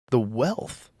the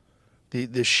wealth,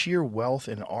 the sheer wealth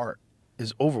in art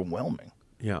is overwhelming.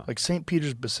 Yeah. Like St.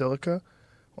 Peter's Basilica,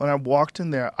 when I walked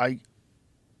in there,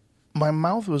 my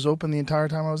mouth was open the entire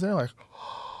time I was there. Like,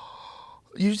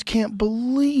 you just can't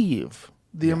believe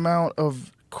the amount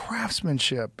of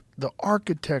craftsmanship, the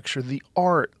architecture, the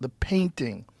art, the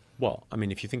painting. Well, I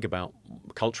mean, if you think about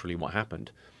culturally what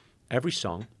happened, every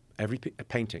song, every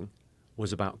painting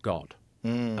was about God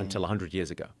until 100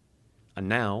 years ago. And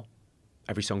now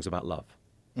every song's about love.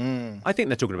 I think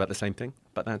they're talking about the same thing,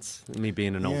 but that's me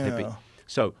being an old hippie.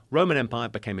 So Roman Empire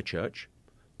became a church.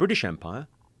 British Empire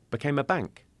became a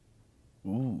bank.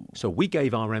 Ooh. So we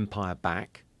gave our empire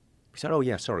back. We said, oh,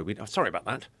 yeah, sorry. Sorry about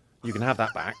that. You can have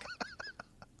that back.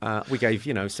 We gave,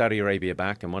 Saudi Arabia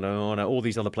back and all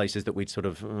these other places that we'd sort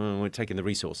of were taking the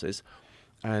resources.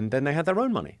 And then they had their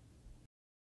own money.